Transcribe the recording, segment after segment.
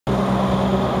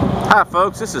Hi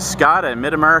folks, this is Scott at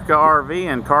Mid-America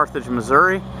RV in Carthage,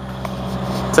 Missouri.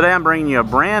 Today I'm bringing you a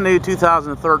brand new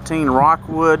 2013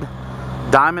 Rockwood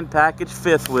Diamond Package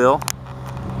fifth wheel,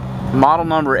 model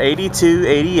number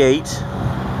 8288.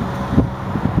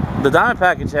 The Diamond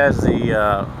Package has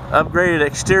the upgraded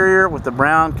exterior with the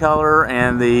brown color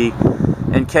and the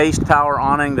encased power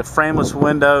awning, the frameless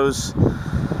windows,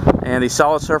 and the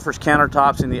solid surface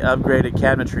countertops and the upgraded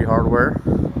cabinetry hardware.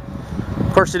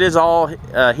 Of course, it is all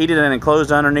heated and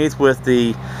enclosed underneath with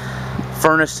the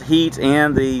furnace heat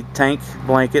and the tank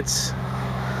blankets.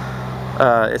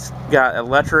 It's got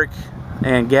electric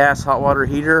and gas hot water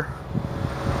heater.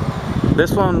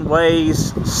 This one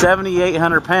weighs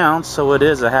 7,800 pounds, so it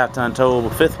is a half-ton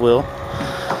towable fifth wheel.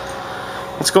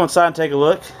 Let's go inside and take a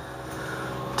look.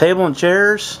 Table and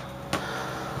chairs.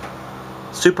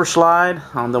 Super slide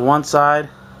on the one side.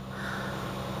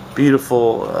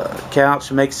 Beautiful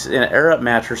couch. Makes an air-up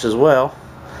mattress as well.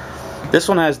 This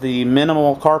one has the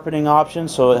minimal carpeting option,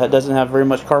 so it doesn't have very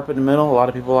much carpet in the middle. A lot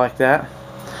of people like that.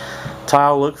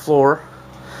 Tile look floor.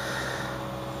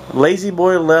 Lazy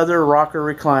Boy leather rocker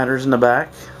recliners in the back.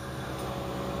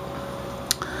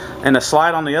 And a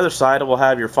slide on the other side will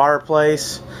have your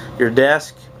fireplace, your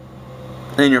desk,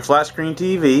 and your flat screen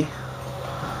TV.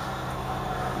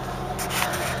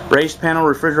 Raised panel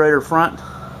refrigerator front.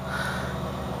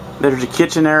 There's a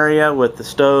kitchen area with the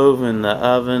stove and the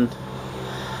oven,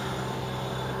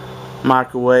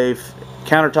 microwave,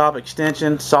 countertop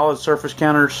extension, solid surface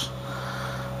counters.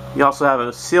 You also have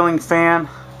a ceiling fan.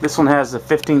 This one has a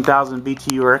 15,000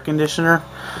 BTU air conditioner.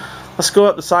 Let's go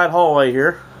up the side hallway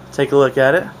here, take a look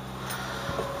at it.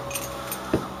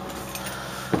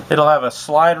 It'll have a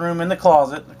slide room in the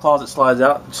closet. The closet slides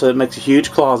out, so it makes a huge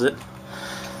closet.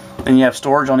 And you have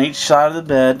storage on each side of the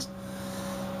bed.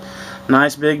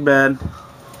 Nice big bed.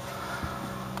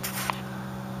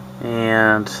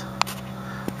 And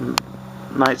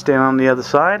nightstand on the other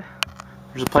side.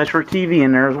 There's a place for a TV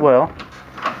in there as well.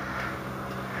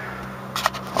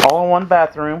 All in one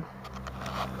bathroom.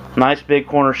 Nice big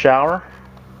corner shower.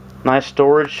 Nice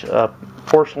storage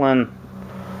porcelain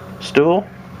stool.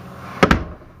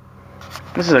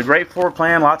 This is a great floor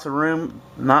plan, lots of room,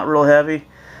 not real heavy.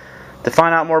 To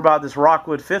find out more about this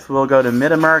Rockwood fifth wheel, go to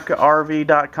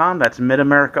midamericarv.com. That's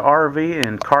Mid-America RV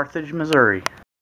in Carthage, Missouri.